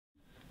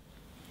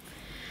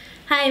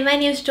Hi, my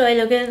name is Joy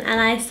Logan and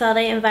I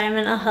study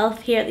environmental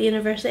health here at the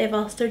University of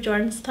Ulster,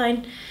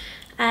 Jordanstown.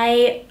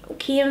 I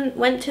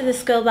went to the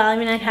school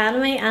Ballymena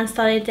Academy and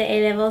studied the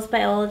A-levels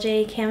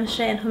biology,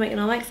 chemistry and home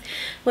economics,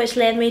 which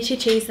led me to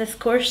choose this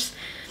course.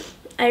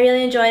 I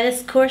really enjoy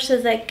this course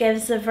as it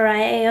gives a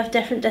variety of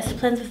different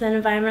disciplines within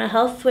environmental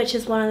health, which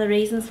is one of the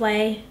reasons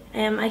why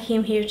I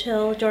came here to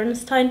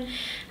Jordanstown.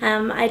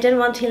 I didn't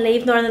want to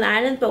leave Northern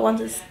Ireland but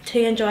wanted to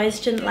enjoy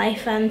student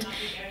life and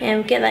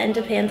get that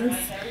independence.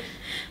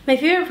 My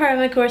favourite part of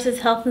my course is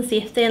health and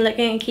safety and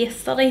looking at case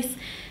studies.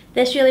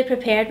 This really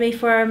prepared me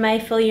for my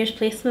full year's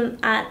placement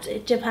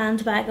at Japan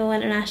Tobacco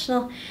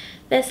International.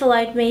 This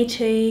allowed me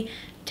to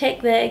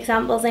take the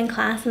examples in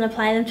class and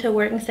apply them to a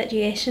working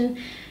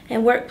situation.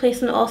 And work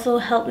placement also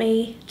helped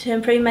me to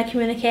improve my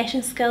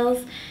communication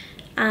skills,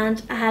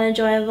 and I had an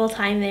enjoyable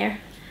time there.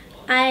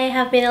 I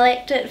have been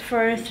elected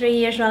for 3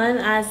 years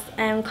running as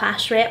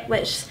class rep,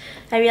 which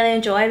I really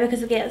enjoy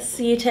because it gets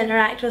you to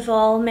interact with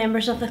all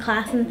members of the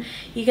class and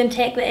you can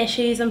take the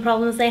issues and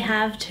problems they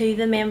have to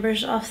the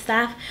members of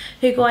staff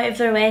who go out of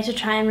their way to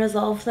try and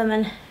resolve them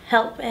and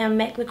help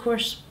make the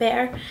course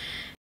better.